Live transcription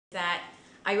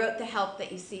I wrote the help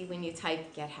that you see when you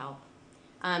type get help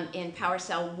in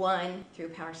PowerShell 1 through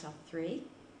PowerShell 3.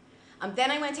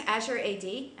 Then I went to Azure AD,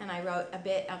 and I wrote a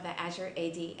bit of the Azure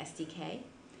AD SDK.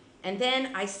 And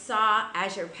then I saw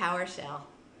Azure PowerShell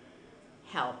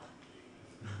help.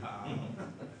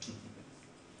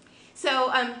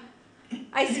 So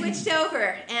I switched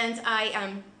over, and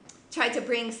I tried to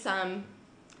bring some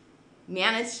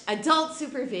managed adult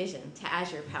supervision to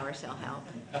Azure PowerShell help.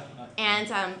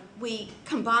 And we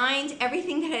combined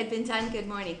everything that had been done, good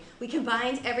morning, we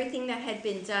combined everything that had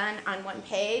been done on one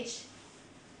page.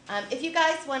 If you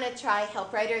guys want to try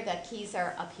Help Writer, the keys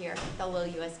are up here. The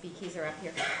little USB keys are up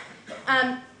here.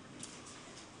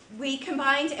 We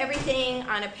combined everything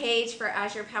on a page for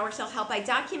Azure PowerShell help. I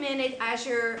documented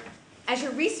Azure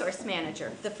Resource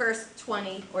Manager, the first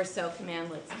 20 or so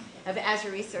commandlets of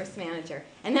Azure Resource Manager.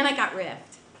 And then I got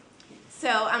riffed. So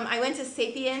I went to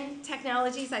Sapien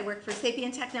Technologies. I work for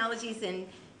Sapien Technologies in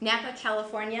Napa,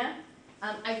 California.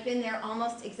 I've been there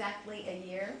almost exactly a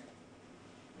year.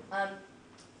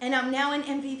 And I'm now an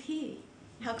MVP.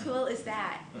 How cool is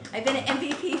that? I've been an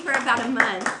MVP for about a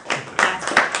month.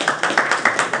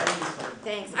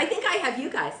 Thanks. I think I have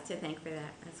you guys to thank for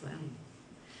that as well.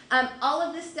 All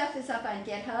of this stuff is up on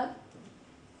GitHub.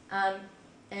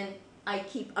 And I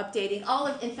keep updating.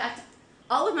 In fact,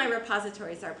 all of my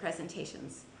repositories are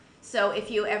presentations. So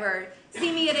if you ever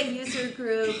see me at a user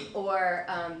group or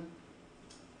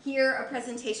hear a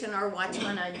presentation or watch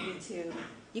one on YouTube,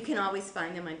 you can always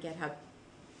find them on GitHub.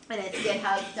 And it's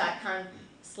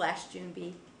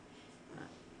github.com/JuneB.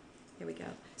 Here we go.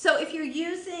 So if you're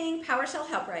using PowerShell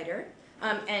Help Writer,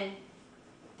 and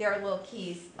there are little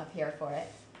keys up here for it.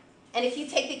 And if you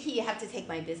take the key, you have to take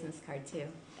my business card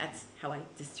too. That's how I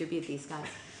distribute these guys.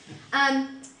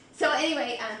 So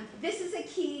anyway, this is a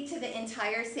key to the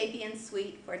entire Sapien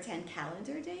suite for 10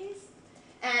 calendar days.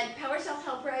 And PowerShell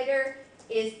Help Writer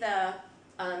is the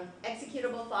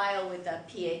executable file with the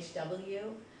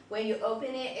PHW. When you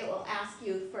open it, it will ask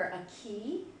you for a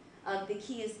key. The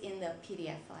key is in the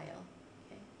PDF file.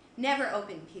 Okay? Never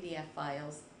open PDF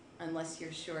files unless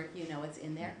you're sure you know what's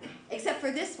in there, except for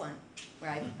this one,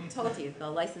 where I told you the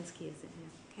license key is in here.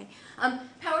 Okay?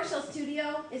 PowerShell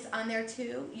Studio is on there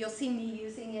too. You'll see me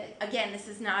using it. Again, this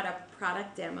is not a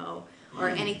product demo or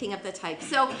anything of the type.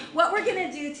 So what we're going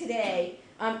to do today,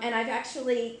 and I've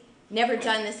actually never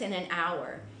done this in an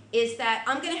hour, is that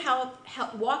I'm going to help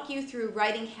walk you through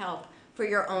writing help for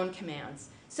your own commands.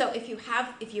 So if you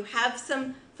have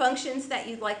some functions that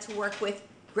you'd like to work with,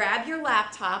 grab your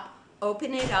laptop,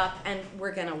 open it up, and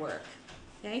we're going to work.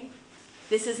 Okay?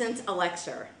 This isn't a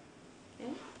lecture.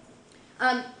 Okay?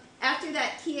 After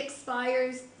that key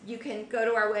expires, you can go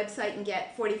to our website and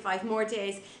get 45 more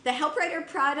days. The Help Writer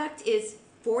product is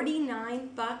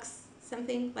 $49,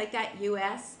 something like that,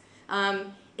 US.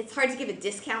 It's hard to give a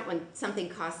discount when something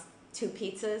costs 2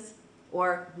 pizzas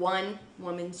or 1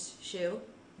 woman's shoe,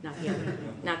 not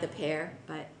the pair,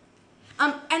 but.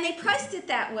 And they priced it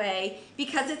that way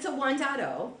because it's a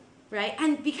 1.0, right?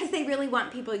 And because they really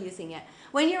want people using it.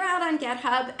 When you're out on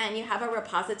GitHub and you have a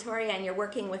repository and you're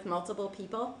working with multiple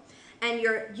people and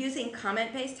you're using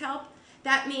comment-based help,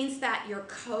 that means that your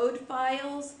code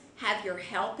files have your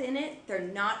help in it. They're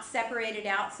not separated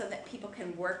out so that people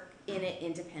can work in it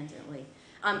independently.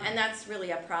 And that's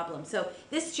really a problem. So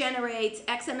this generates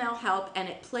XML help, and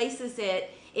it places it,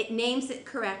 it names it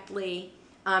correctly,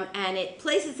 and it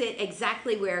places it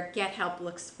exactly where Get Help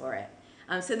looks for it.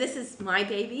 So this is my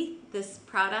baby, this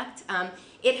product.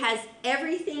 It has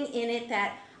everything in it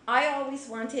that I always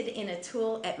wanted in a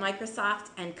tool at Microsoft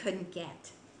and couldn't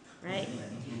get, right?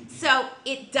 So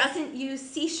it doesn't use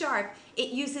C#,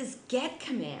 it uses get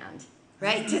command,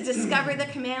 right, to discover the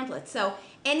commandlet. So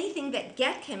anything that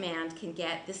get command can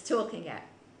get, this tool can get,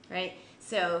 right?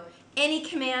 So any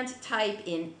command type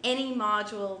in any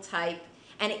module type,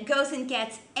 and it goes and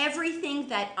gets everything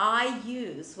that I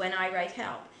use when I write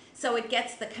help. So it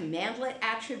gets the commandlet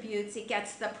attributes, it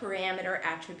gets the parameter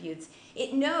attributes.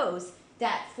 It knows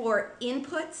that for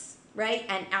inputs, right,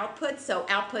 and outputs, so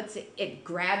outputs, it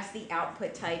grabs the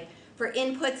output type. For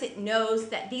inputs, it knows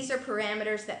that these are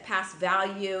parameters that pass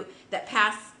value,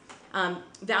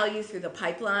 value through the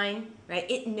pipeline, right?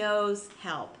 It knows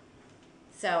help.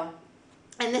 So,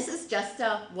 and this is just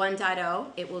a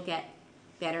 1.0. It will get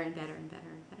better and better and better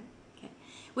and better. Okay.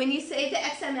 When you save the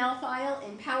XML file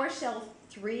in PowerShell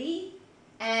 3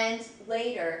 and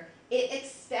later, it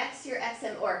expects your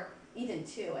XML, or even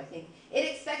 2, I think, it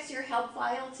expects your help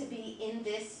file to be in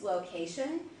this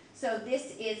location. So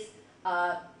this is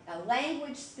a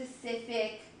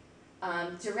language-specific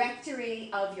directory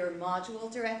of your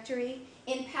module directory.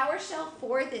 In PowerShell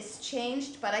 4 this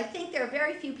changed, but I think there are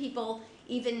very few people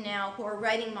even now who are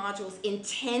writing modules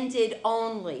intended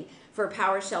only for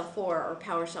PowerShell 4 or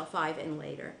PowerShell 5 and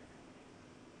later.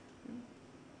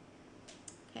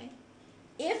 Okay.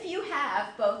 If you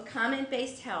have both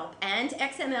comment-based help and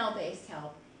XML-based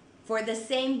help for the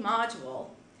same module,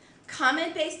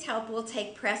 comment-based help will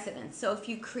take precedence. So if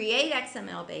you create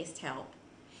XML-based help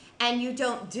and you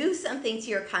don't do something to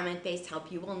your comment-based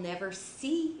help, you will never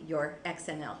see your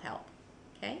XML help.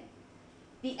 Okay?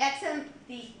 The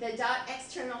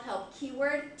 .external help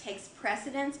keyword takes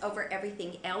precedence over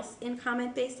everything else in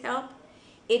comment-based help.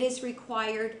 It is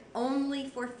required only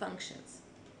for functions.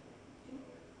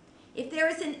 If there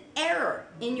is an error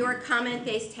in your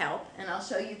comment-based help, and I'll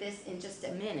show you this in just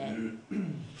a minute,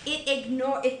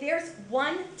 if there's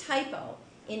one typo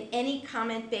in any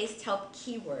comment-based help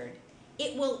keyword,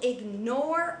 it will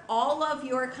ignore all of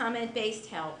your comment-based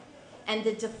help, and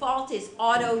the default is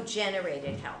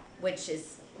auto-generated help, which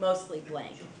is mostly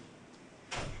blank.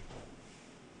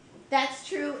 That's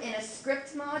true in a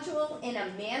script module, in a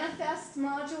manifest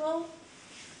module,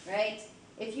 right?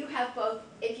 If you have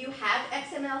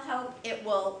XML help, it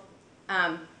will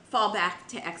fall back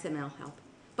to XML help.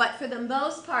 But for the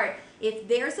most part, if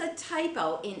there's a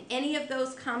typo in any of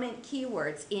those comment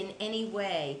keywords in any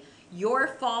way, your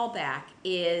fallback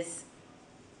is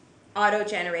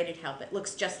auto-generated help. It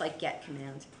looks just like get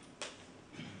command.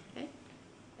 Okay?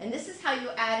 And this is how you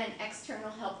add an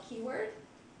external help keyword.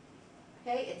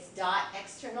 Okay? It's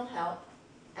 .external help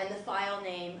and the file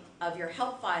name of your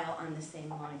help file on the same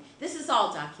line. This is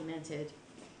all documented.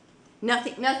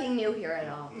 Nothing new here at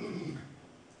all.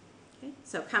 Okay?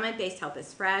 So comment-based help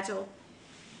is fragile.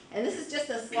 And this is just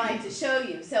a slide to show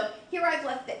you. So here I've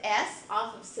left the S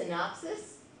off of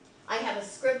synopsis. I have a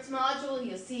script module.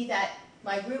 You'll see that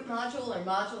my root module or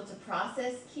module to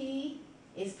process key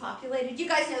is populated. You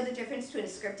guys know the difference between a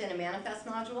script and a manifest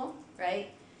module,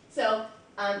 right? So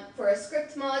for a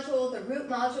script module, the root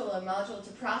module or module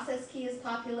to process key is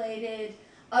populated.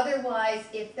 Otherwise,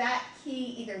 if that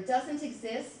key either doesn't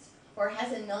exist or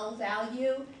has a null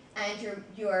value and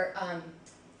your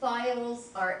files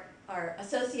are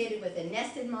associated with a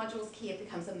nested modules key, it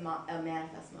becomes a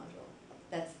manifest module.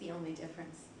 That's the only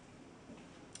difference.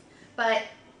 But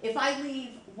if I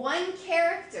leave one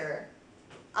character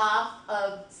off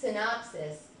of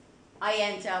synopsis, I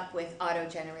end up with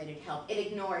auto-generated help. It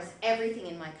ignores everything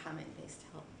in my comment-based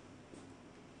help.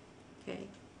 Okay.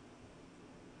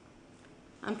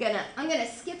 I'm gonna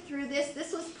skip through this.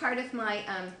 This was part of my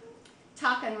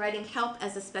talk on writing help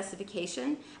as a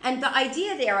specification. And the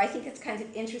idea there, I think it's kind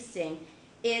of interesting,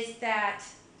 is that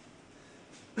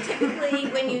typically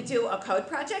when you do a code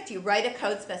project, you write a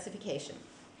code specification.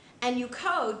 And you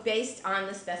code based on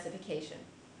the specification,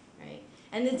 right?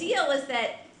 And the deal is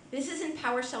that this isn't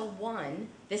PowerShell 1,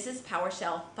 this is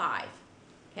PowerShell 5,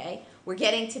 okay? We're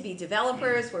getting to be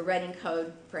developers, we're writing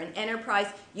code for an enterprise.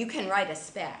 You can write a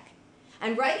spec.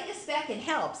 And writing a spec in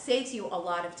help saves you a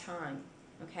lot of time,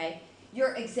 okay?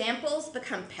 Your examples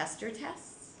become pester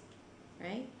tests,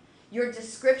 right? Your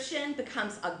description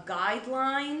becomes a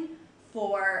guideline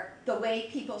for the way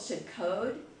people should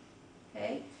code,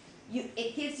 okay?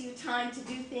 It gives you time to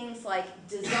do things like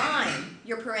design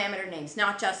your parameter names,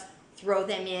 not just throw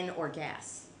them in or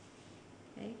guess.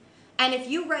 Okay? And if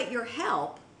you write your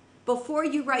help before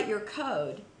you write your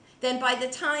code, then by the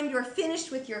time you're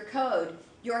finished with your code,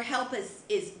 your help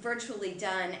is virtually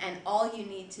done and all you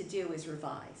need to do is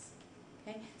revise.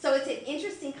 Okay? So it's an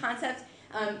interesting concept.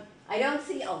 I don't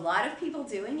see a lot of people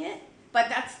doing it, but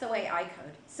that's the way I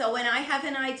code. So when I have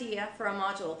an idea for a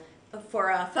module, for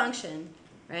a function,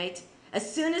 right?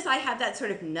 As soon as I have that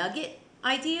sort of nugget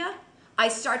idea, I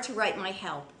start to write my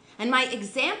help. And my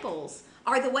examples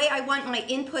are the way I want my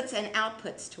inputs and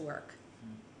outputs to work.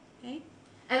 Okay?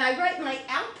 And I write my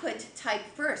output type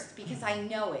first because I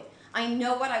know it. I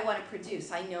know what I want to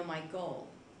produce. I know my goal.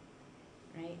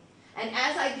 Right? And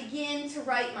as I begin to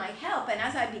write my help, and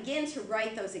as I begin to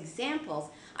write those examples,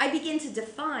 I begin to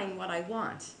define what I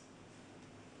want.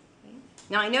 Okay?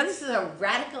 Now, I know this is a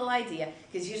radical idea,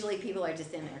 because usually people are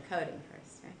just in there coding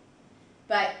first. Right?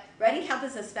 But writing help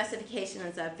as a specification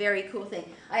is a very cool thing.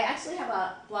 I actually have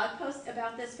a blog post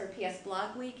about this for PS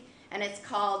Blog Week, and it's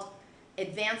called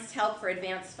Advanced Help for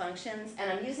Advanced Functions. And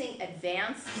I'm using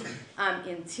advanced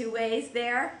in two ways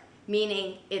there,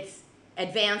 meaning it's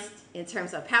advanced in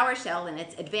terms of PowerShell and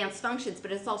it's advanced functions,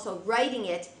 but it's also writing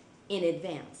it in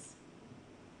advance.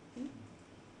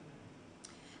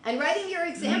 And writing your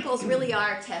examples really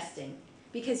are testing.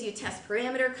 because you test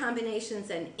parameter combinations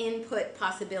and input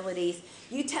possibilities.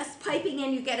 You test piping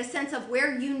and you get a sense of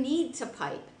where you need to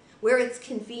pipe, where it's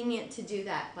convenient to do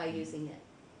that by using it.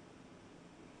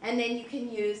 And then you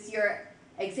can use your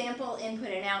example input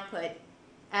and output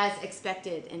as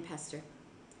expected in Pester.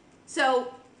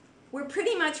 So we're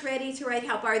pretty much ready to write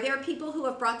help. Are there people who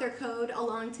have brought their code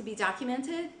along to be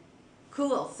documented?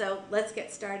 Cool, so let's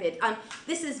get started.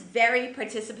 This is very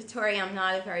participatory. I'm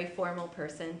not a very formal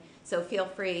person, so feel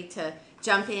free to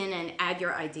jump in and add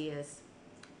your ideas.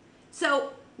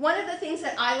 So one of the things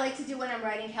that I like to do when I'm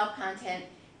writing help content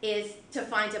is to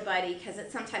find a buddy, because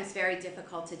it's sometimes very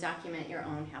difficult to document your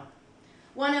own help.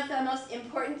 One of the most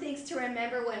important things to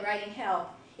remember when writing help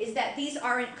is that these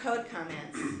aren't code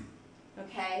comments,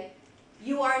 okay?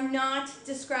 You are not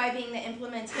describing the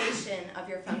implementation of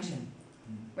your function,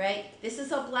 right? This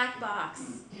is a black box,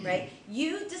 right?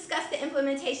 You discuss the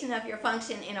implementation of your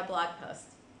function in a blog post,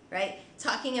 right?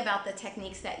 Talking about the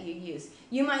techniques that you use.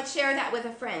 You might share that with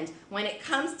a friend. When it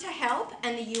comes to help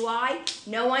and the UI,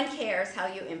 no one cares how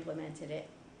you implemented it,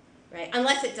 right?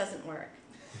 Unless it doesn't work,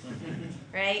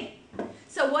 right?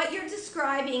 So what you're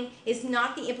describing is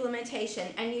not the implementation,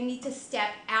 and you need to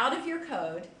step out of your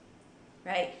code,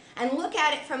 right, and look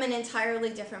at it from an entirely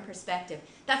different perspective.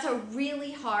 That's a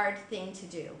really hard thing to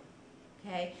do,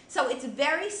 okay? So it's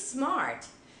very smart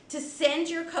to send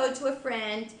your code to a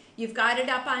friend. You've got it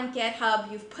up on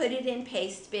GitHub, you've put it in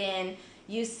Pastebin,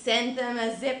 you send them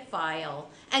a zip file,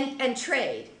 and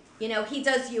trade. You know, he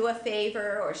does you a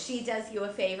favor or she does you a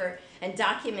favor and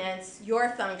documents your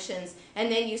functions,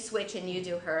 and then you switch and you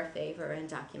do her a favor and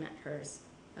document hers,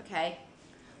 okay?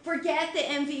 Forget the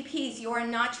MVPs. You are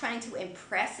not trying to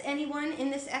impress anyone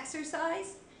in this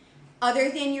exercise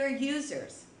other than your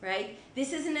users, right?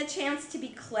 This isn't a chance to be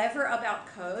clever about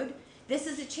code. This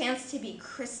is a chance to be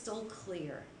crystal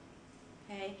clear,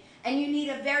 okay? And you need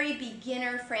a very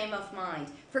beginner frame of mind.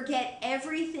 Forget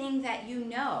everything that you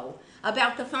know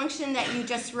about the function that you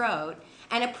just wrote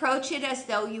and approach it as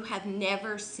though you have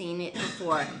never seen it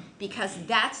before, because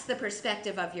that's the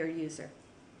perspective of your user.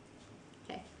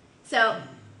 Okay, so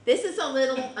this is a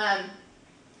little,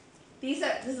 this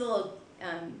is a little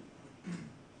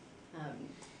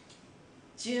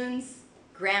June's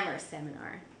grammar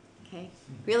seminar. Okay,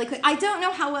 really quick. I don't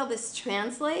know how well this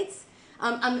translates.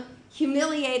 I'm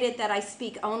humiliated that I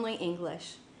speak only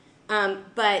English,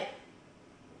 but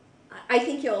I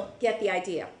think you'll get the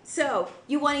idea. So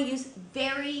you want to use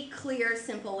very clear,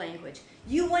 simple language.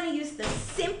 You want to use the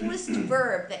simplest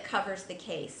verb that covers the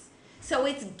case. So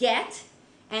it's get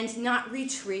and not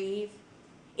retrieve.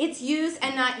 It's use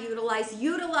and not utilize.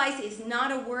 Utilize is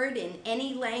not a word in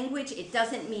any language. It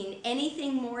doesn't mean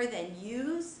anything more than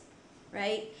use,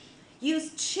 right?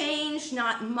 Use change,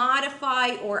 not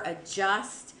modify or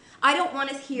adjust. I don't want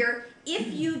to hear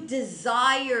if you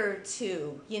desire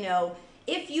to, you know,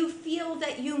 if you feel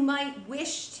that you might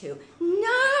wish to.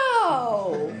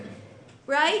 No,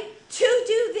 right? To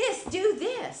do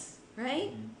this,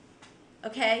 right?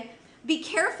 Okay? Be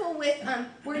careful with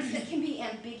words that can be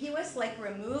ambiguous, like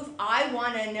remove. I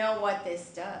want to know what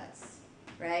this does,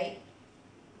 right?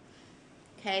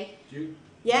 Okay?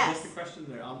 Yes. Just a question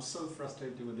there. I'm so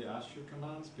frustrated with the Azure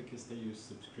commands because they use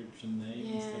subscription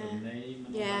name instead of name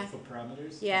and all that for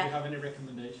parameters. Yeah. Do you have any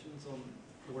recommendations on,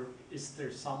 or is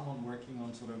there someone working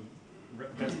on sort of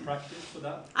best practice for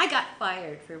that? I got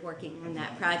fired for working on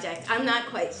that project. I'm not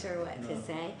quite sure what to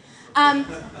say. I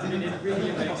mean, it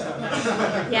really makes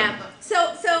sense. Yeah.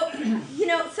 So you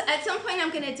know, so at some point I'm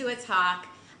going to do a talk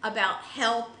about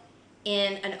help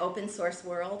in an open source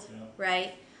world,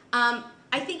 right?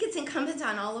 I think it's incumbent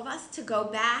on all of us to go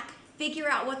back, figure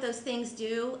out what those things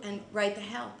do, and write the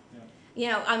help. You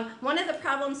know, one of the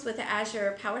problems with the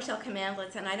Azure PowerShell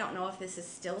commandlets, and I don't know if this is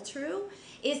still true,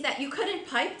 is that you couldn't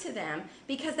pipe to them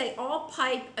because they all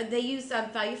pipe, they use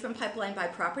value from pipeline by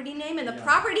property name, and the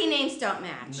property names don't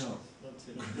match. No, that's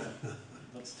it.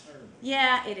 That's terrible.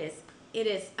 Yeah, it is. It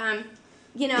is.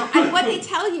 You know, and what they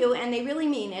tell you, and they really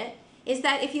mean it, is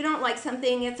that if you don't like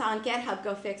something, it's on GitHub,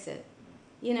 go fix it.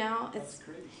 You know, it's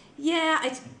crazy. Yeah,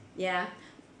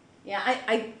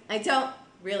 I don't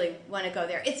really want to go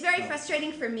there. It's very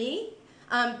frustrating for me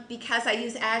because I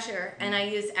use Azure and I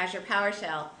use Azure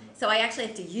PowerShell, so I actually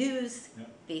have to use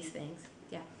these things.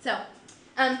 Yeah. So,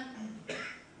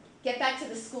 get back to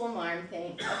the school marm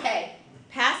thing. Okay,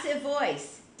 passive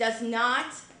voice does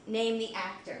not name the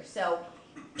actor, so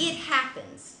it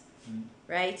happens,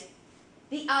 right?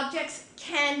 The objects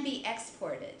can be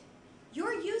exported.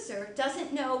 Your user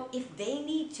doesn't know if they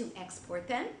need to export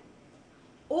them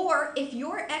or if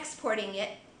you're exporting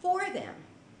it for them,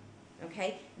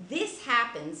 okay? This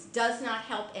happens, does not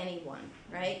help anyone,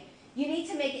 right? You need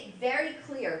to make it very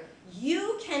clear.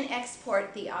 You can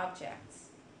export the objects,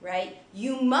 right?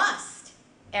 You must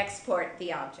export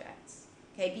the objects,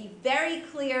 okay? Be very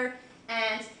clear,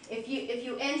 and if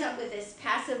you end up with this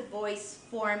passive voice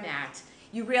format,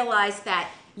 you realize that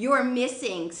you're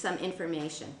missing some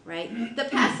information, right? The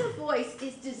passive voice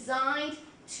is designed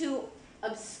to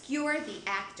obscure the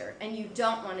actor, and you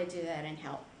don't want to do that in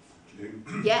help.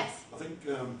 Yes? I think,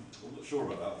 I'm not sure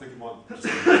about that. I think it might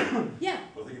just Yeah.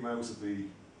 but I think it may also be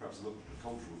perhaps a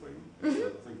cultural thing. Mm-hmm.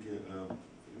 I think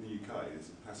in the UK,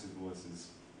 passive voice is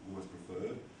almost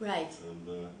preferred. Right.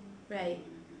 And Right.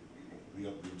 The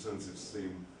alternatives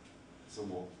seem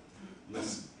somewhat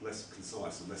less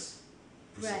concise and less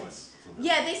precise. Right.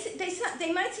 Yeah,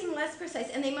 they might seem less precise,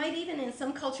 and they might even in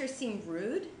some cultures seem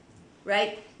rude,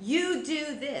 right? You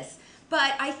do this.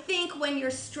 But I think when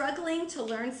you're struggling to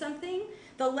learn something,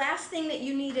 the last thing that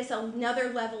you need is another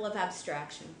level of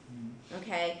abstraction,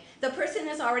 okay? The person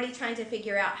is already trying to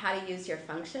figure out how to use your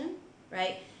function,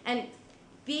 right? And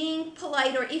being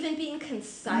polite or even being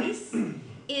concise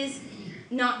is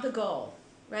not the goal,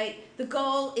 right? The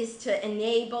goal is to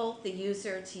enable the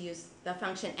user to use the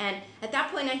function. And at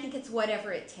that point, I think it's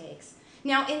whatever it takes.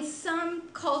 Now, in some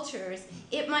cultures,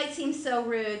 it might seem so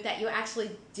rude that you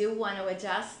actually do want to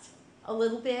adjust a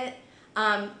little bit,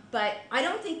 but I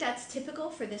don't think that's typical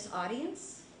for this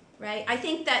audience, right? I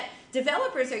think that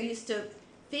developers are used to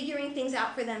figuring things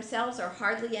out for themselves or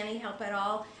hardly any help at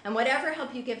all, and whatever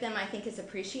help you give them I think is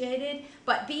appreciated,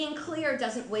 but being clear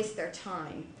doesn't waste their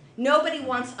time. Nobody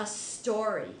wants a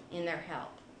story in their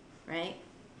help, right?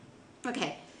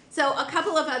 Okay, so a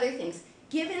couple of other things.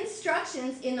 Give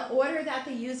instructions in the order that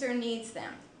the user needs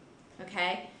them,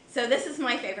 okay? So this is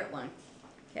my favorite one,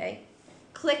 okay?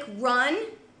 Click Run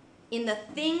in the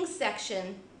Things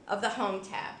section of the Home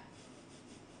tab.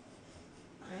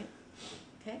 Right?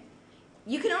 Okay?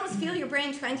 You can almost feel your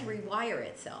brain trying to rewire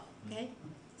itself. Okay?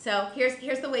 So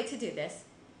here's the way to do this.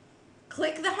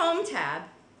 Click the Home tab,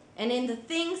 and in the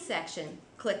Things section,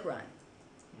 click Run.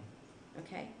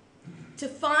 Okay? To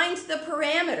find the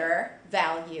parameter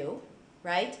value,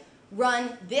 right,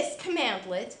 run this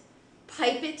commandlet,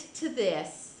 pipe it to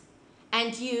this,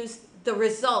 and use the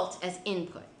result as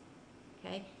input,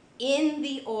 okay, in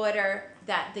the order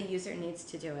that the user needs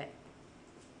to do it,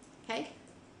 okay?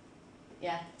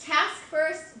 Yeah, task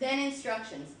first, then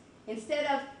instructions. Instead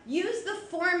of use the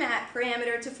format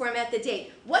parameter to format the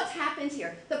date. What's happened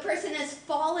here? The person has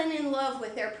fallen in love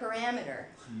with their parameter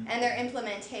and their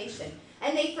implementation,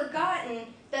 and they've forgotten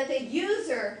that the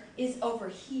user is over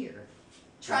here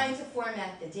trying to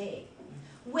format the date.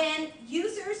 When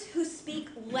users who speak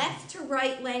left to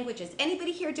right languages,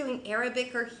 anybody here doing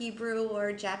Arabic or Hebrew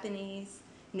or Japanese?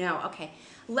 No, okay.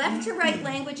 Left to right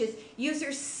languages,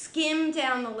 users skim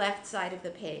down the left side of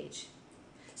the page.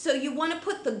 So you want to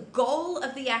put the goal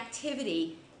of the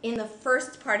activity in the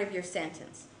first part of your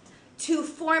sentence. To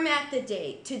format the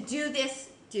date, to do this,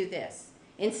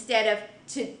 instead of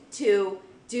to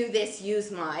do this, use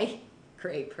my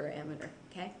create parameter,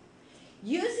 okay?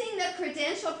 Using the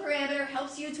credential parameter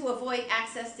helps you to avoid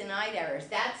access denied errors.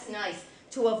 That's nice.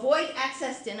 To avoid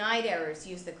access denied errors,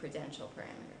 use the credential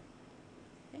parameter.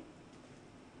 Okay?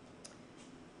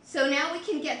 So now we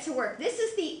can get to work. This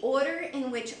is the order in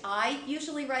which I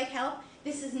usually write help.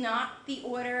 This is not the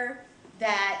order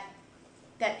that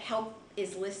help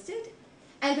is listed.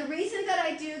 And the reason that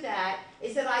I do that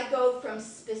is that I go from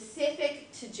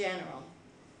specific to general.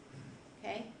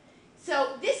 Okay?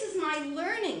 So this is my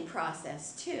learning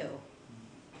process too.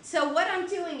 So what I'm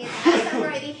doing is, as I'm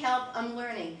writing help, I'm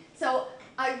learning. So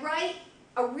I write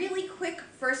a really quick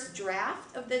first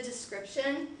draft of the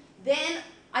description, then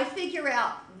I figure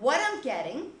out what I'm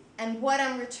getting and what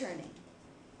I'm returning.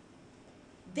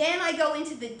 Then I go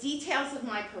into the details of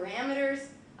my parameters,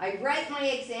 I write my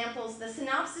examples, the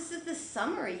synopsis is the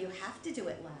summary, you have to do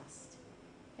it last.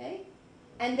 Okay?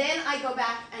 And then I go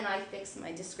back and I fix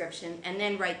my description and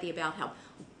then write the about help.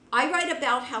 I write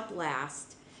about help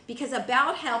last because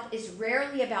about help is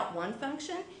rarely about one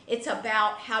function. It's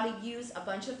about how to use a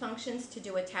bunch of functions to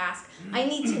do a task. I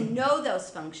need to know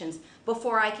those functions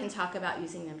before I can talk about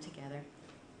using them together.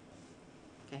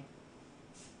 Okay.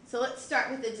 So let's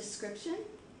start with the description.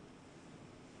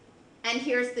 And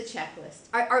here's the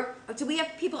checklist. Do we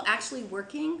have people actually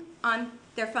working on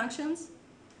their functions?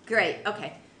 Great,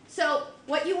 okay. So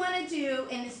what you want to do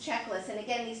in this checklist, and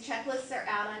again, these checklists are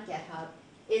out on GitHub,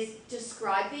 is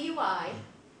describe the UI,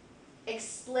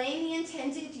 explain the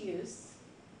intended use,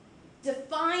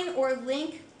 define or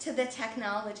link to the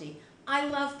technology. I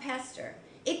love Pester.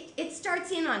 it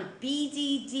starts in on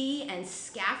BDD and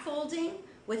scaffolding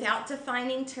without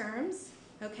defining terms,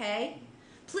 okay?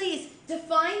 Please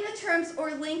define the terms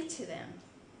or link to them.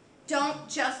 Don't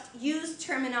just use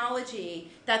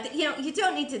terminology that, you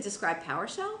don't need to describe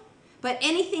PowerShell, but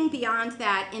anything beyond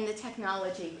that in the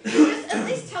technology. Just at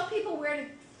least tell people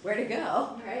where to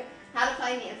go, right? How to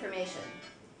find the information,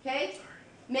 okay?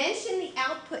 Mention the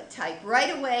output type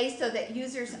right away so that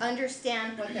users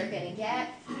understand what they're going to get.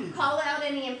 Call out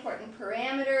any important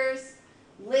parameters,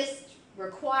 list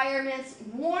requirements,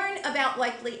 warn about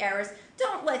likely errors.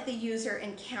 Don't let the user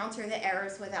encounter the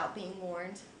errors without being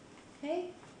warned,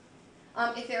 okay?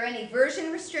 If there are any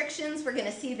version restrictions, we're going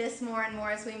to see this more and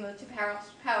more as we move to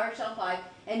PowerShell 5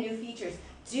 and new features.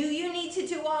 Do you need to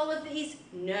do all of these?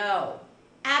 No,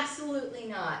 absolutely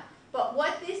not. But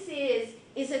what this is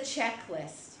a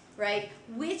checklist, right?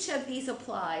 Which of these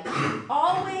apply?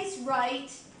 Always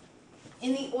write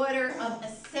in the order of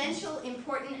essential,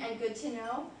 important, and good to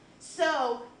know.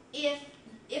 So if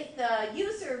the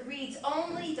user reads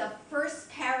only the first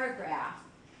paragraph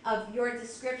of your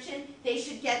description, they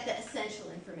should get the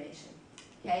essential information,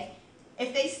 okay?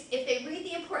 If they read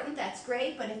the important, that's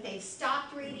great, but if they've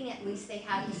stopped reading, at least they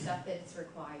have the stuff that's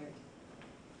required.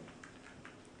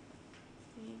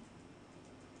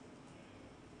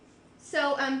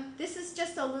 So this is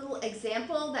just a little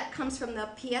example that comes from the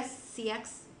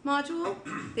PSCX module.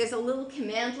 There's a little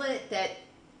commandlet that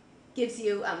gives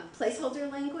you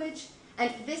placeholder language,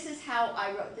 and this is how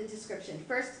I wrote the description.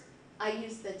 First, I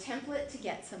used the template to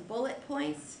get some bullet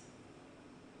points,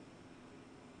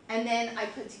 and then I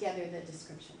put together the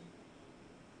description.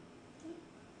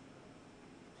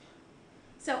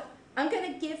 So I'm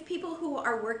going to give people who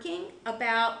are working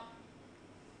about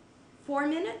 4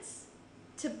 minutes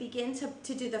to begin to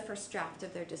do the first draft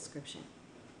of their description.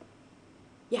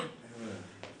 Yeah?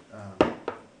 I have a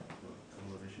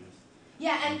couple of issues.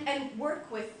 Yeah, and work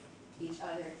with each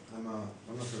other. I'm not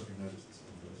sure if you've noticed this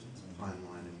one, but it's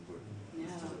timeline input.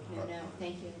 No,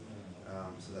 thank you.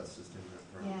 So that's just in that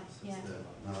Yeah, parameters. yeah.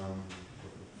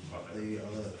 The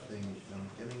other thing,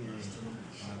 getting a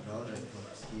validate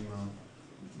schema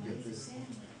to get this.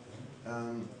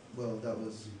 Well, that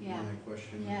was Yeah. my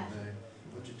question. Yeah.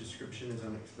 What your description is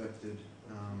unexpected,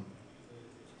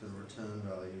 the return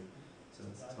value, so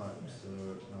it's typed. So,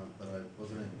 but I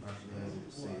wasn't actually able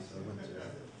to see, so I went to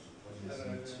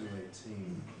this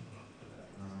 218.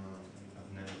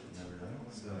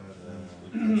 So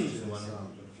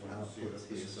outputs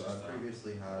here. So I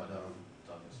previously had I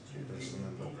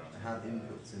had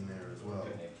inputs in there as well,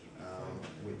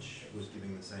 which was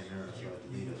giving the same error. So I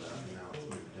deleted that, and now it's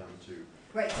moved down to.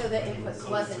 Right, so the inputs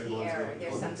wasn't the error.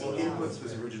 There's something else. Inputs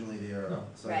was originally the error,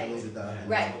 so I Right. deleted that. And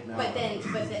Right, now but then,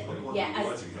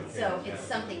 yeah, so it's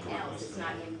something else. It's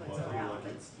not inputs or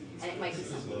outputs, and it might be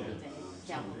something even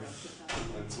down the road.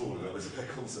 I'm talking about this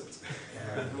concept.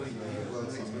 well,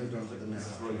 it's moved on to the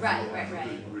next one. Right.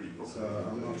 So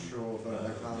I'm not sure, but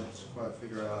I can't quite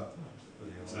figure out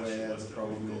where the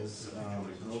problem is.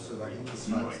 And also, like, input types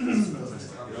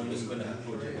doesn't have I'm just gonna have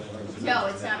to. No,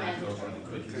 it's not mandatory.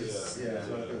 yeah,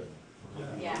 so I could.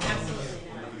 Yeah, absolutely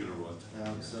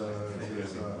not. So I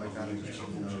kind of just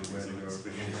don't know where to go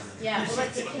from here. Yeah, well,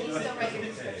 can you still write your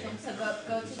description? So go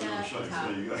to the top.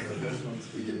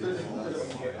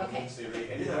 Okay. So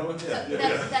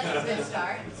that's a good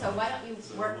start. So why don't you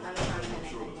work on the content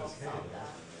and we'll solve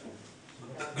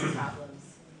the problems.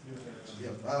 Yeah.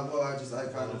 Well, I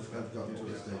kind of have gotten to a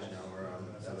stage now where I'm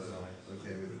sort of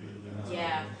okay with it.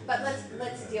 Yeah, but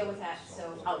let's deal with that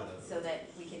so that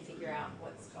we can figure out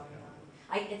what's going on.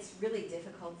 It's really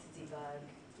difficult to debug.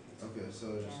 Okay,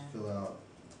 so just fill out.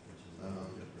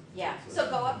 Yeah, so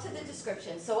go up to the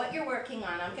description. So what you're working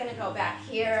on, I'm going to go back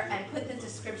here and put the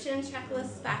description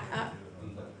checklist back up.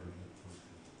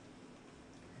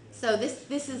 So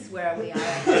this is where we are.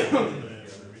 Yeah.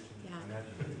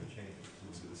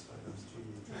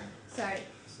 Sorry.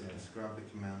 So describe the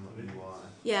command UI.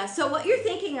 Yeah, so what you're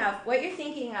thinking of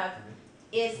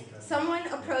is someone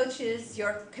approaches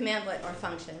your commandlet or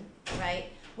function, right?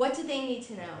 What do they need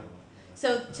to know?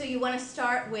 So you want to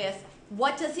start with,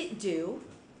 what does it do?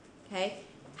 Okay.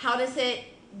 How does it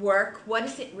work? What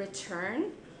does it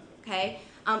return? Okay.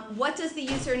 What does the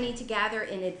user need to gather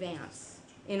in advance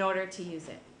in order to use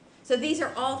it? So these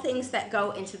are all things that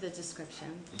go into the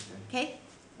description. Okay.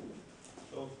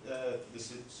 So the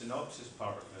synopsis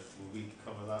part of it, will we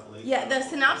cover that later? Yeah, the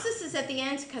synopsis is at the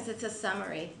end because it's a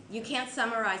summary. You can't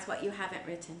summarize what you haven't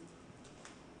written.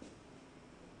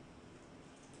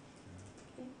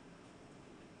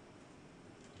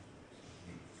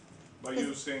 By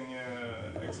using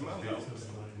XML now,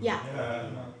 Yeah.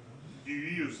 do do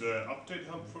you use the update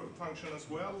help function as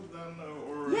well then,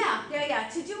 or? Yeah.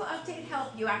 To do update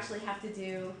help, you actually have to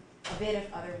do a bit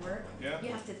of other work. Yeah. You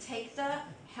have to take the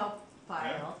help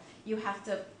file. You have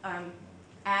to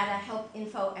add a help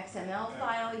info XML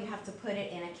file. You have to put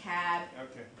it in a cab.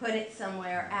 Okay. Put it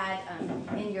somewhere. Add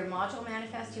in your module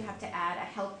manifest. You have to add a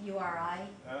help URI,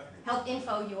 help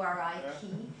info URI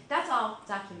key. That's all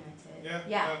documented.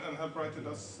 Yeah. And HelpWriter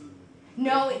does.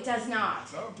 No, it does not.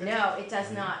 Okay. No, it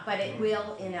does not. But it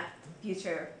will in a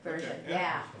future version. Okay.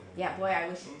 Yeah. Boy, I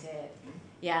wish it did.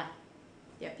 Yeah.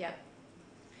 Yep.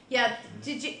 Yeah.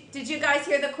 Did you guys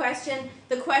hear the question?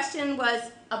 The question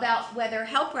was about whether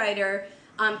HelpWriter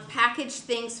packaged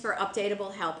things for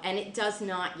updatable help, and it does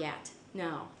not yet.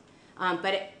 No.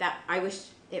 But I wish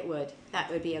it would. That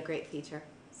would be a great feature.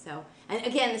 So, and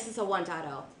again, this is a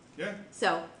 1.0. Yeah.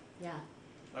 So, yeah.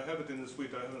 I have it in the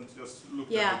suite. I haven't just looked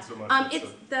Yeah. at it so much.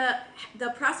 It's the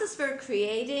process for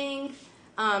creating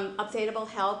updatable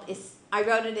help is, I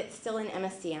wrote it. It's still in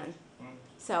MSDN.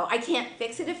 So I can't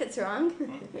fix it if it's wrong,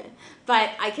 but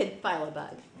I could file a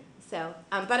bug. So,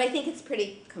 but I think it's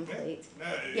pretty complete.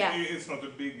 Yeah. It's not a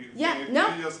big thing. Yeah.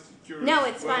 No. Just curious. No,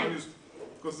 it's fine.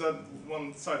 Because that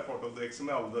one side part of the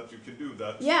XML that you can do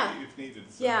that if needed.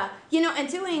 So. Yeah. And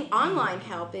doing online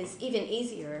help is even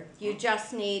easier. You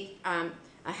just need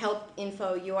a help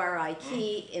info URI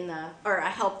key or a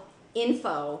help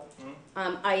info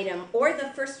item, or the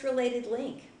first related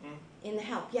link in the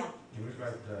help. Yeah. Can we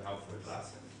write the help for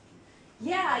classes?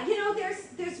 Yeah,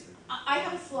 there's I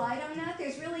have a slide on that.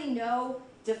 There's really no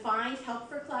defined help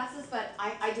for classes, but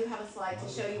I do have a slide to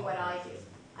show you what I do.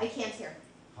 I can't hear.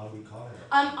 How do we call it?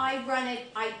 I run it,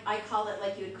 I call it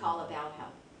like you'd call about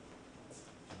help.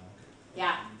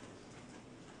 Yeah.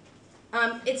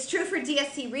 It's true for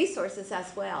DSC resources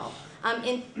as well.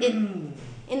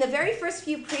 In the very first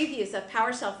few previews of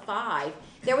PowerShell 5,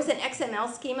 there was an XML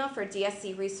schema for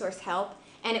DSC resource help,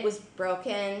 and it was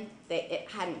broken. It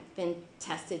hadn't been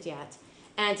tested yet.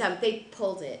 And they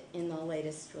pulled it in the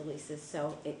latest releases,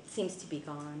 so it seems to be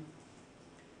gone.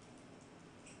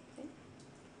 Okay.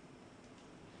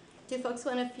 Do folks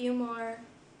want a few more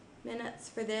minutes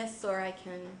for this, or I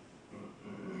can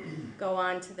go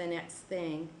on to the next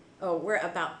thing? Oh, we're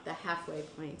about the halfway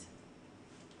point.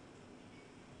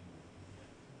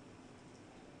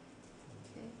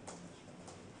 Okay.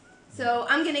 So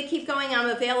I'm going to keep going. I'm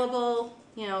available,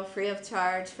 free of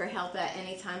charge for help at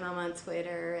any time. I'm on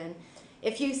Twitter. And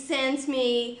if you send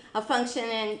me a function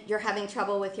and you're having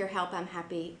trouble with your help, I'm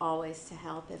happy always to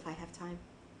help if I have time.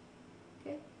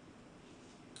 Okay.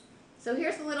 So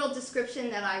here's a little description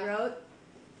that I wrote.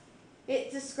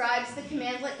 It describes the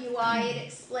commandlet UI. It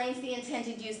explains the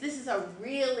intended use. This is a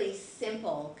really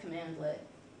simple commandlet,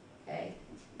 okay?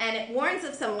 And it warns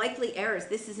of some likely errors.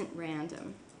 This isn't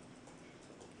random,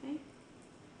 okay?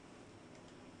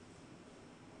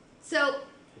 So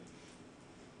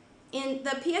in the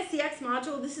PSCX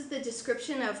module, this is the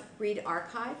description of read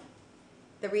archive.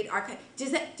 The read archive.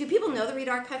 Do people know the read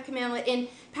archive commandlet? In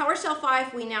PowerShell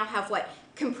 5, we now have what?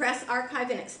 Compress archive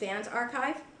and expand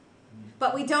archive.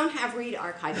 But we don't have read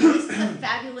archive. And this is a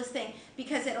fabulous thing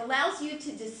because it allows you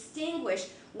to distinguish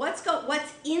what's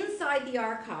inside the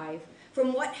archive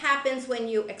from what happens when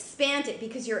you expand it,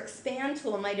 because your expand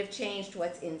tool might have changed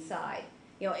what's inside.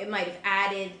 It might have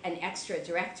added an extra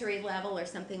directory level or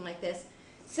something like this.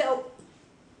 So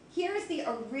here's the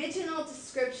original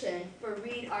description for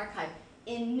read archive.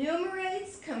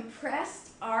 Enumerates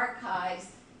compressed archives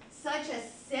such as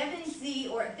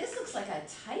 7Z, or this looks like a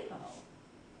typo.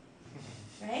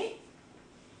 Right?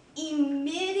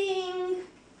 Emitting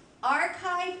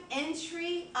archive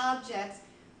entry objects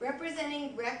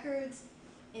representing records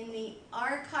in the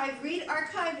archive. Read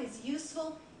archive is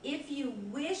useful if you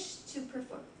wish to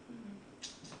perform.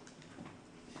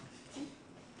 Okay.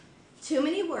 Too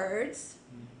many words.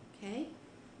 Okay.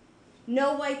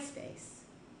 No white space.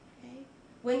 Okay.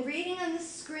 When reading on the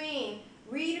screen,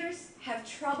 readers have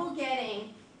trouble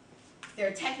getting, there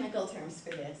are technical terms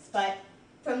for this, but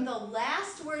from the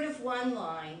last word of one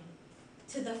line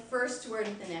to the first word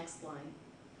of the next line.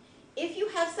 If you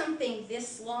have something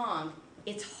this long,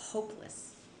 it's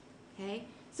hopeless, okay?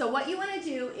 So what you want to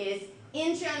do is,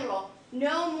 in general,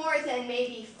 no more than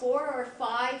maybe 4 or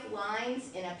 5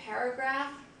 lines in a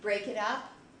paragraph, break it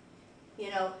up.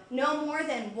 No more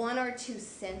than 1 or 2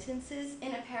 sentences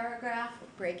in a paragraph,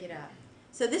 break it up.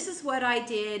 So this is what I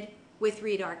did with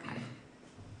read archive.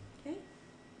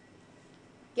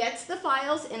 Gets the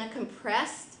files in a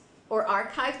compressed or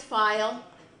archived file.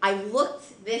 I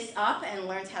looked this up and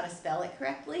learned how to spell it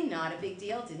correctly. Not a big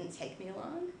deal. Didn't take me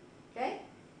long. Okay?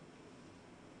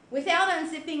 Without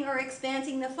unzipping or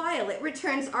expanding the file, it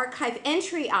returns archive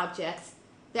entry objects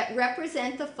that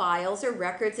represent the files or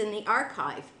records in the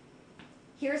archive.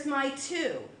 Here's my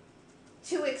 2.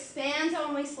 To expand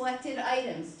only selected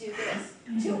items, do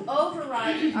this. To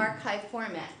override the archive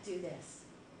format, do this.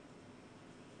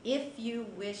 If you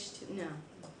wish to, no.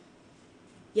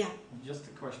 Yeah. Just a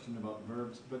question about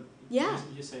verbs, but Yeah.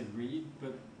 you say read,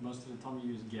 but most of the time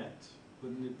you use get.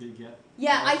 Wouldn't it be get?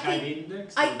 Yeah, I archive think.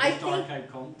 index, I or just think.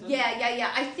 archive content?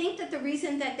 Yeah. I think that the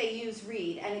reason that they use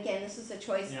read, and again, this is a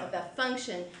choice Yeah. of the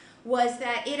function, was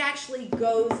that it actually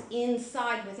goes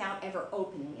inside without ever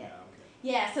opening it. Yeah, okay.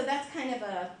 Yeah, so that's kind of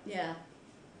a, yeah.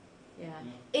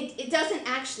 It doesn't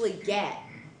actually get.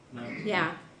 No.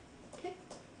 Yeah. Okay.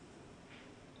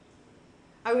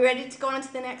 Are we ready to go on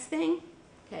to the next thing?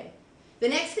 Okay. The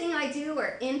next thing I do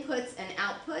are inputs and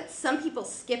outputs. Some people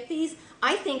skip these.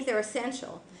 I think they're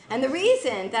essential. And the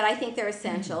reason that I think they're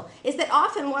essential is that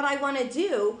often what I want to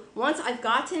do, once I've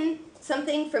gotten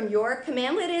something from your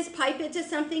commandlet, is pipe it to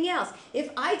something else. If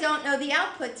I don't know the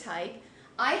output type,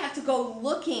 I have to go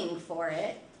looking for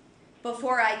it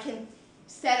before I can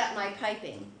set up my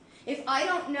piping. If I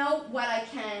don't know what I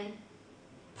can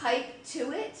pipe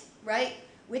to it, right?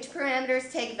 Which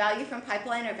parameters take value from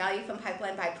pipeline or value from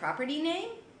pipeline by property name,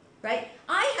 right?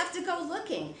 I have to go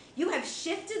looking. You have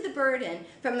shifted the burden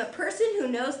from the person who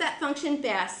knows that function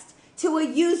best to a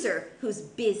user who's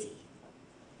busy,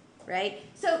 right?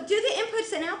 So do the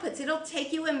inputs and outputs. It'll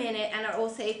take you a minute and it will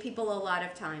save people a lot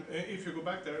of time. If you go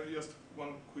back there, just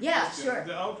one quick Yeah, question. sure.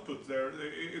 The output there,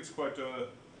 it's quite a,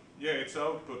 yeah, it's an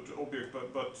output object,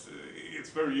 but it's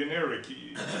very generic.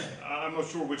 I'm not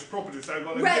sure which properties I'm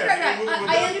going to Right. get. Would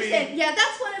I that understand. Yeah,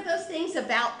 that's one of those things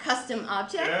about custom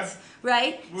objects,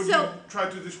 right? Would So you try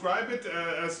to describe it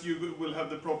as you will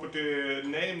have the property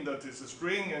name that is a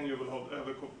string, and you will have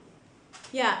a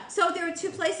yeah, so there are 2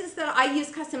 places that I use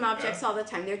custom objects all the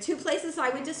time. There are 2 places I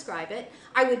would describe it.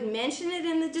 I would mention it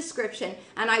in the description,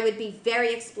 and I would be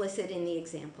very explicit in the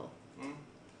example.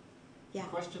 Yeah.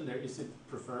 Question there, is it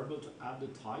preferable to add a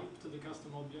type to the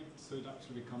custom object so it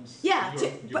actually becomes Yeah,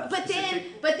 your but then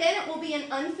specific- it will be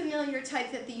an unfamiliar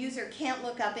type that the user can't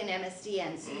look up in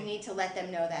MSDN, so you need to let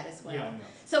them know that as well. Yeah.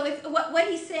 So if what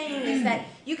he's saying is that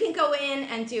you can go in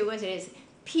and do what it is,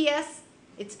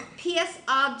 it's PS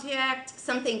object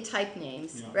something type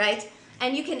names, Yeah. right?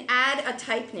 And you can add a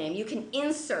type name, you can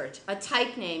insert a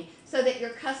type name so that your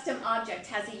custom object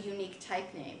has a unique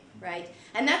type name, right?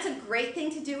 And that's a great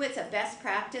thing to do. It's a best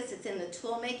practice. It's in the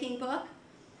tool making book.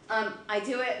 I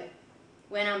do it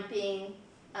when I'm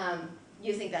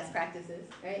using best practices,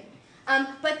 right?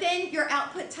 But then your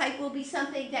output type will be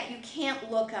something that you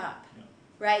can't look up, Yeah.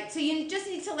 right? So you just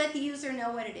need to let the user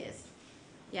know what it is.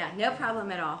 Yeah, no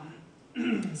problem at all.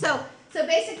 So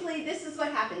basically, this is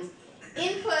what happens.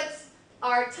 Inputs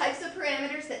are types of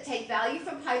parameters that take value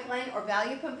from pipeline or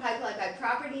value from pipeline by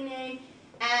property name,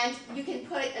 and you can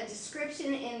put a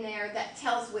description in there that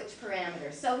tells which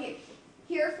parameters. So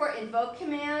here for invoke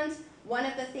command, one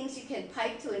of the things you can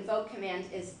pipe to invoke command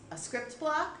is a script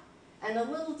block, and the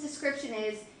little description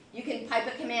is you can pipe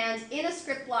a command in a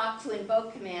script block to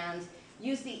invoke command,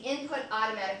 use the input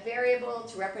automatic variable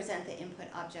to represent the input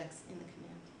objects in the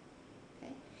command.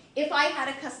 Okay? If I had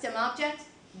a custom object,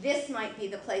 this might be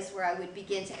the place where I would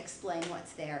begin to explain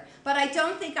what's there. But I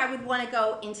don't think I would want to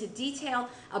go into detail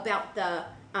about the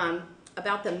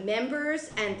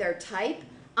members and their type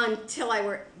until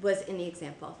I was in the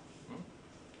example.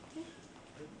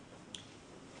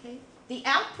 Okay. The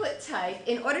output type,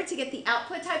 in order to get the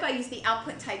output type, I use the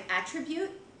output type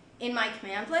attribute in my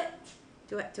commandlet.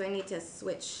 Do I need to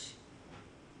switch?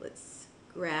 Let's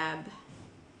grab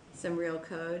some real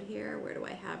code here. Where do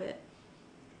I have it?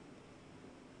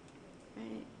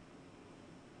 Right.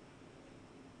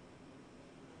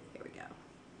 Here we go.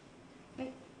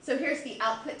 Okay. So here's the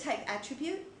output type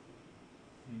attribute.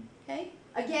 Okay.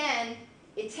 Again,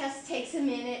 it takes a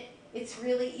minute. It's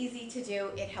really easy to do.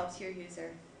 It helps your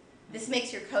user. This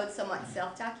makes your code somewhat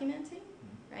self-documenting,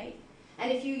 right?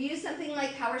 And if you use something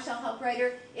like PowerShell Help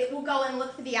Writer, it will go and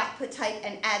look for the output type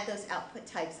and add those output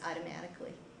types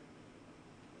automatically.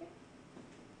 Okay.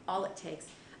 All it takes.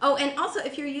 Oh, and also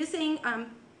if you're using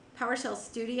PowerShell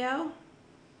Studio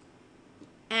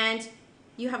and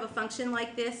you have a function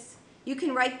like this, you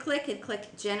can right-click and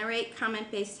click Generate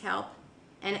Comment-Based Help,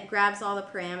 and it grabs all the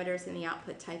parameters in the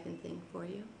output type and thing for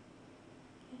you.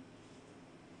 Okay.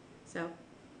 So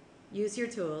use your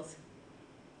tools.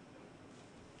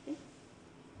 Okay.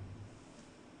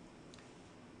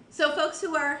 So folks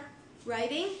who are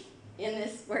writing in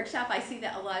this workshop, I see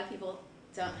that a lot of people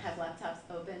don't have laptops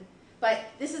open, but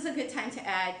this is a good time to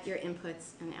add your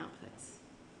inputs and outputs.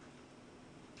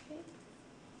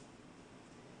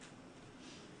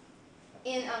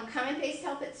 in comment-based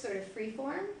help, it's sort of free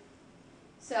form.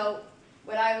 So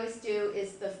what I always do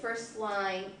is the first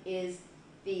line is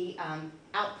the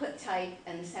output type,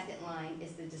 and the second line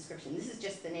is the description. This is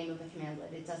just the name of the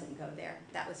commandlet. It doesn't go there.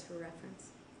 That was for reference.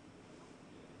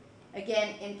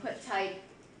 Again, input type,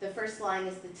 the first line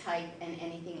is the type, and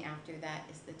anything after that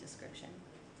is the description.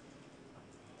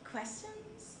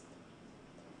 Questions?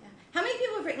 Yeah. How many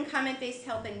people have written comment-based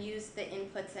help and used the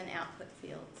inputs and output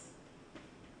fields?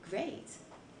 Great.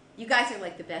 You guys are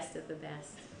like the best of the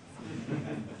best.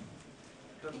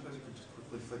 I suppose you could just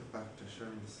quickly flick back to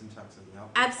showing the syntax of the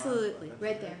output. Absolutely, file.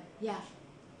 right there. Yeah.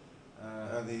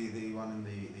 The one in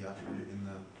the attribute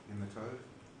in the code.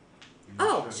 You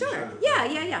Oh, showed- you sure. showed it Yeah,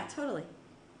 there. yeah, totally.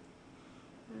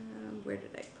 Where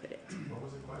did I put it? What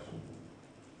was the question?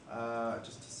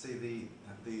 Just to see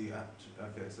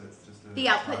okay, so it's just a The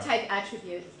output type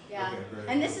attribute. Yeah. Okay, great.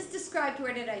 And this is described.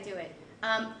 Where did I do it?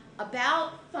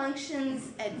 About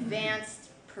functions advanced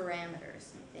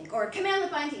parameters, I think, or commandlet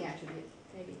binding attribute,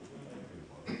 maybe.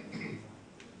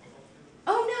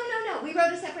 Oh no! We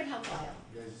wrote a separate help file.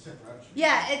 Yeah, it's a separate attribute.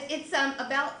 Yeah, it's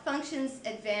about functions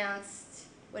advanced.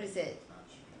 What is it?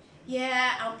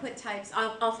 Yeah, output types.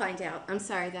 I'll find out. I'm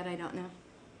sorry that I don't know.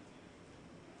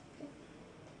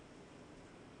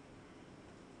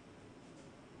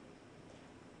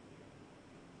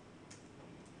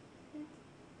 Okay.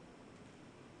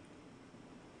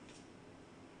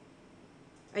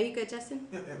 Are you good, Justin?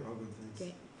 Yeah, all good things.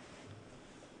 Great.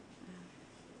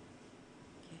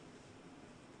 Okay.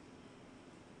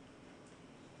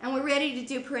 And we're ready to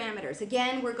do parameters.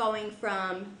 Again, we're going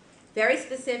from very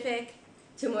specific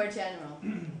to more general.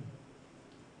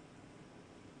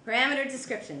 Parameter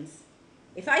descriptions.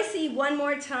 If I see one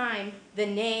more time, the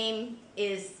name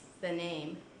is the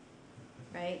name,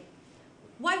 right?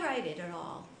 Why write it at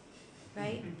all,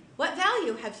 right? What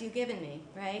value have you given me,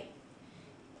 right?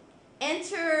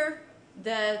 Enter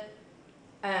the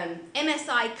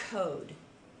MSI code.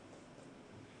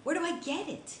 Where do I get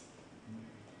it?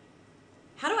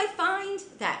 How do I find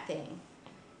that thing?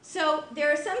 So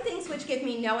there are some things which give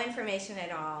me no information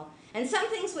at all, and some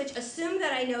things which assume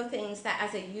that I know things that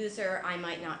as a user I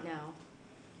might not know.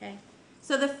 Okay?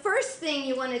 So the first thing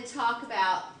you want to talk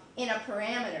about in a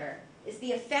parameter is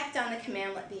the effect on the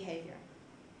commandlet behavior.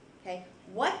 Okay?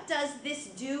 What does this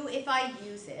do if I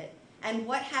use it? And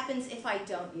what happens if I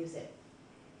don't use it?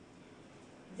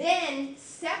 Then,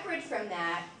 separate from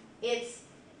that, it's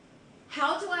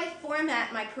how do I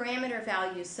format my parameter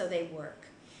values so they work?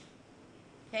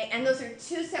 Okay, and those are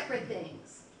two separate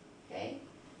things. Okay,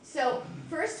 so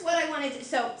first, what I want to do.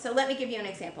 So let me give you an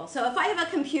example. So if I have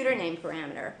a computer name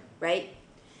parameter, right?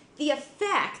 The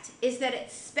effect is that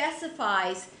it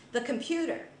specifies the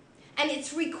computer. And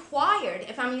it's required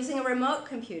if I'm using a remote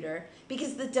computer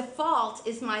because the default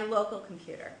is my local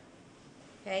computer.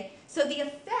 Okay? So the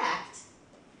effect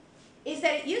is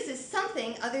that it uses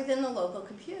something other than the local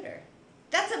computer.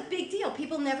 That's a big deal.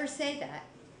 People never say that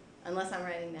unless I'm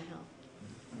writing the help.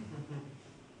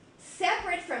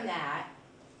 Separate from that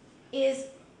is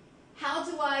how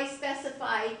do I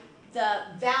specify the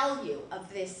value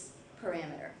of this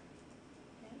parameter?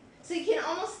 Okay? So you can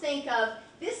almost think of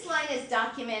this line as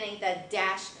documenting the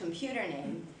dash computer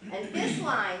name, and this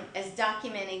line as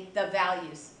documenting the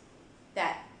values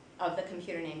of the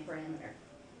computer name parameter.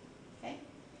 Okay?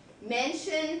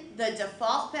 Mention the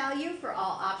default value for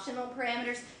all optional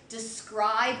parameters.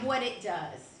 Describe what it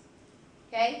does.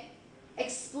 Okay?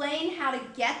 Explain how to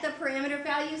get the parameter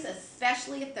values,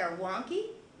 especially if they're wonky.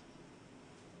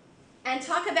 And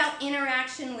talk about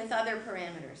interaction with other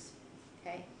parameters.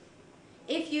 Okay?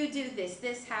 If you do this,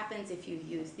 this happens. If you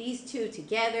use these two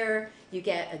together, you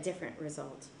get a different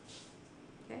result.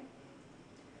 Okay?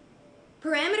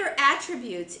 Parameter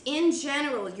attributes, in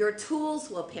general, your tools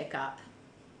will pick up.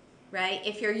 Right?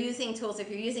 If you're using tools, if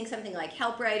you're using something like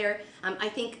HelpWriter, I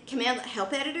think Commandlet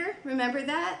Help Editor, remember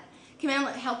that?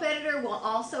 Commandlet Help Editor will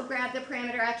also grab the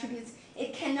parameter attributes.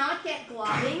 It cannot get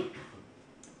globbing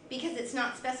because it's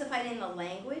not specified in the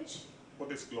language.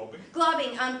 What is globbing?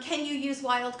 Globbing, can you use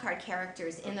wildcard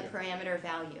characters in the parameter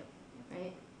value,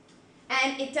 right?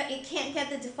 And it can't get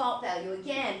the default value.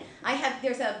 Again,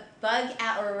 there's a bug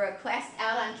out or a request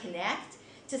out on Connect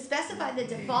to specify the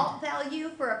default value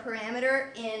for a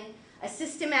parameter in a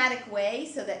systematic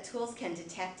way so that tools can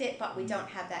detect it, but we don't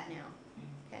have that now.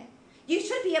 Okay? You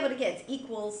should be able to get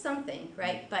equals something,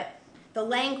 right? But the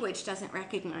language doesn't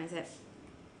recognize it.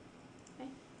 Okay?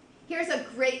 Here's a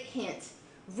great hint.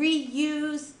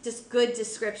 Reuse good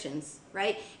descriptions,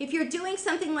 right? If you're doing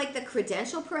something like the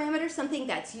credential parameter, something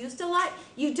that's used a lot,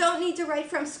 you don't need to write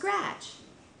from scratch,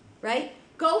 right?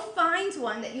 Go find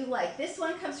one that you like. This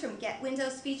one comes from Get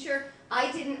Windows Feature.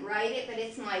 I didn't write it, but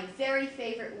it's my very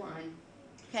favorite one.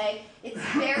 Okay? It's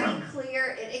very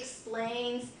clear. It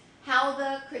explains how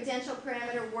the credential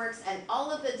parameter works and all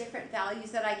of the different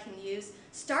values that I can use.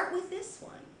 Start with this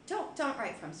one. Don't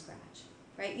write from scratch,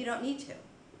 right? You don't need to.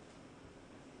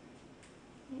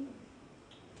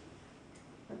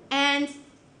 And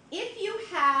if you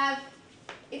have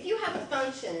a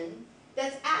function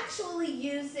that's actually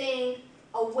using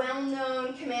a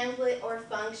well-known commandlet or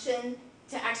function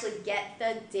to actually get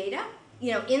the data,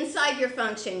 you know, inside your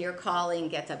function you're calling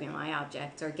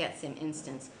getWMIObject or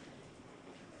getSimInstance.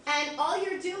 And all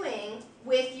you're doing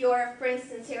with your, for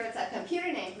instance here it's a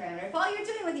computer name parameter, if all you're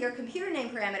doing with your computer name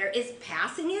parameter is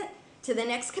passing it to the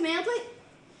next commandlet,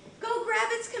 go grab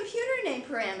its computer name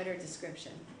parameter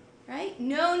description, right?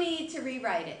 No need to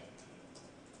rewrite it.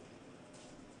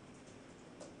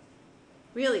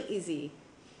 Really easy.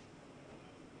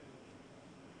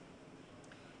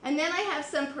 And then I have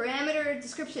some parameter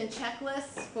description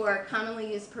checklists for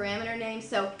commonly used parameter names.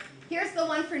 So here's the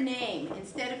one for name.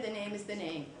 Instead of the name is the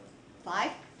name.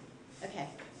 5? Okay,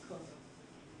 cool.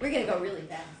 We're going to go really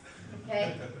fast.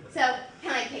 Okay? So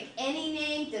can I pick any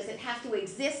name? Does it have to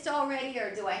exist already,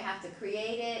 or do I have to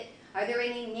create it? Are there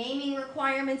any naming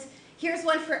requirements? Here's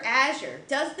one for Azure.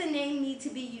 Does the name need to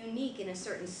be unique in a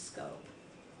certain scope?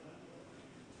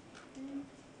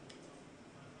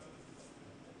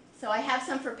 So I have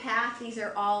some for path. These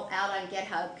are all out on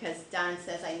GitHub because Don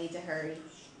says I need to hurry.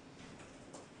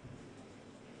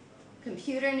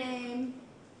 Computer name.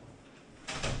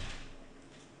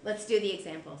 Let's do the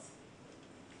examples.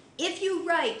 If you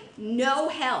write no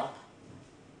help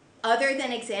other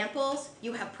than examples,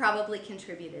 you have probably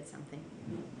contributed something.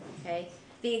 Okay?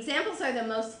 The examples are the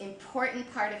most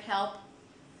important part of help.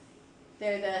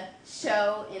 They're the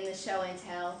show in the show and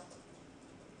tell.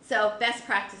 So best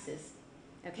practices.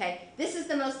 Okay, this is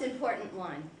the most important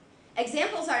one.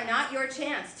 Examples are not your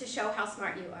chance to show how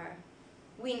smart you are.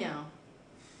 We know.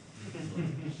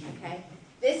 Okay,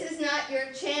 this is not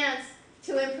your chance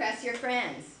to impress your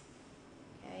friends.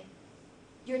 Okay,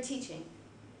 you're teaching.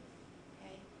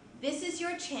 Okay, this is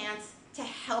your chance to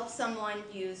help someone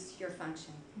use your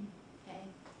function. Okay,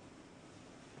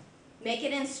 make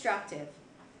it instructive.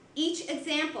 Each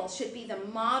example should be the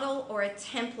model or a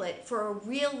template for a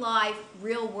real life,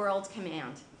 real world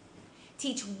command.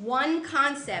 Teach one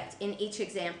concept in each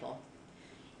example.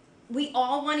 We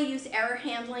all want to use error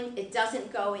handling. It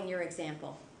doesn't go in your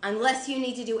example unless you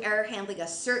need to do error handling a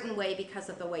certain way because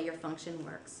of the way your function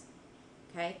works.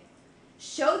 Okay?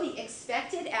 Show the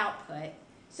expected output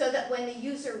so that when the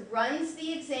user runs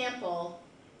the example,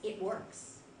 it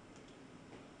works.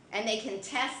 And they can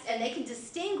test and they can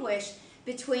distinguish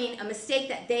between a mistake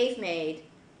that they've made,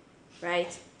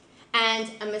 right, and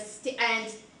a mistake,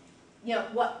 and you know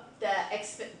what the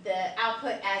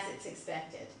output as it's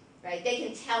expected, right? They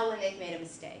can tell when they've made a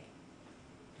mistake.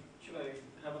 Should I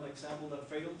have an example that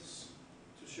fails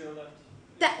to show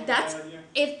that? That's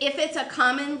if it's a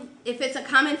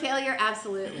common failure,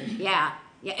 absolutely, yeah.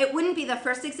 It wouldn't be the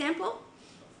first example,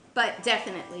 but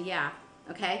definitely, yeah.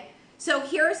 Okay. So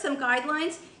here are some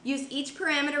guidelines. Use each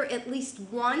parameter at least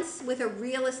once with a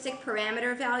realistic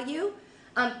parameter value.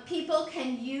 People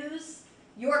can use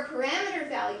your parameter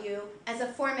value as a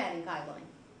formatting guideline.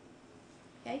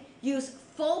 Okay? Use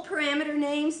full parameter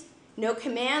names, no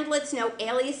commandlets, no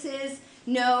aliases,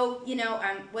 no,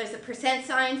 what is the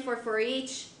 %sign for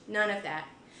each? None of that.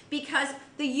 Because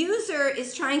the user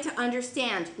is trying to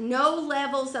understand no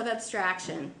levels of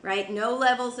abstraction, right? No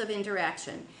levels of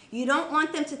indirection. You don't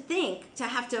want them to think, to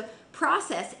have to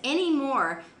process any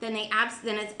more than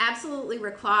it's absolutely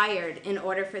required in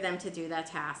order for them to do that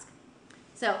task.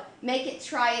 So make it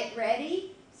try it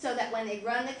ready so that when they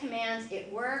run the commands,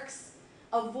 it works.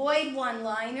 Avoid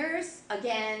one-liners.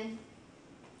 Again,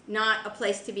 not a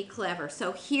place to be clever.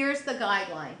 So here's the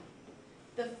guideline.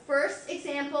 The first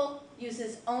example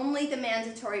uses only the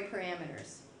mandatory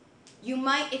parameters. You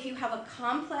might, if you have a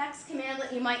complex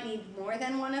commandlet, you might need more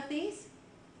than one of these.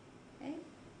 Okay?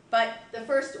 But the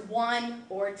first 1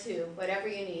 or 2, whatever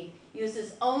you need,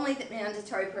 uses only the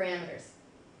mandatory parameters.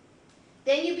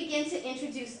 Then you begin to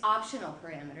introduce optional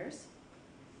parameters.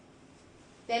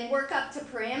 Then work up to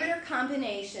parameter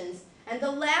combinations. And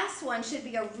the last one should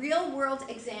be a real-world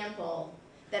example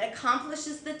that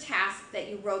accomplishes the task that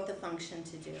you wrote the function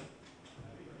to do.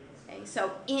 Okay,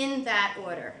 so in that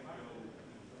order.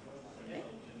 Okay.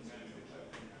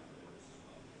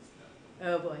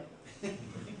 Oh boy.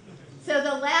 So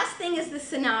the last thing is the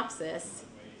synopsis.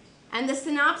 And the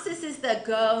synopsis is the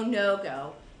go,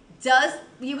 no-go.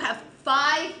 you have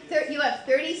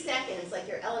 30 seconds, like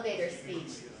your elevator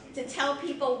speech, to tell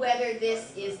people whether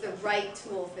this is the right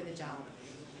tool for the job.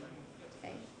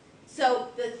 Okay? So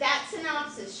that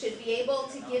synopsis should be able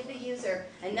to give the user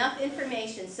enough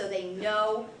information so they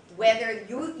know whether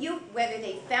whether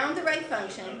they found the right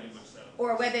function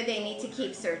or whether they need to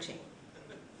keep searching.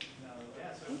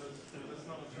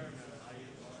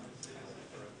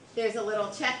 There's a little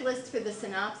checklist for the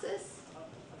synopsis.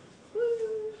 Woo.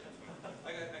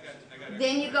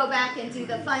 Then you go back and do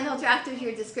the final draft of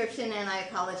your description, and I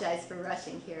apologize for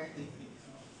rushing here.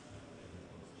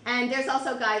 And there's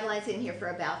also guidelines in here for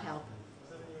about help.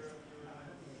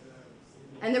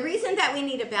 And the reason that we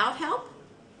need about help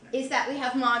is that we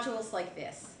have modules like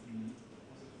this.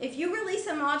 If you release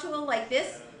a module like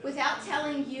this without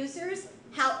telling users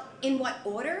in what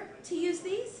order to use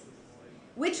these,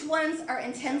 which ones are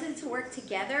intended to work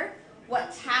together,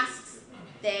 what tasks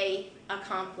they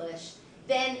accomplish,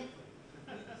 then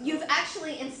you've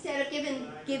actually, instead of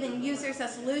giving users a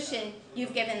solution,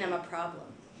 you've given them a problem.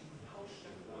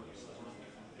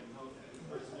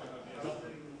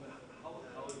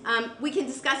 We can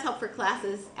discuss help for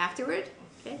classes afterward.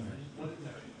 Okay.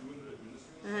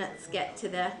 Let's get to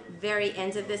the very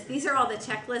end of this. These are all the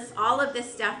checklists. All of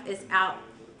this stuff is out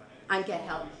on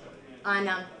GitHub, on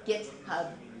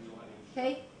GitHub.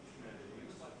 Okay?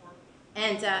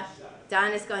 And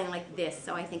Don is going like this,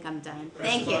 so I think I'm done.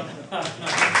 Thank you.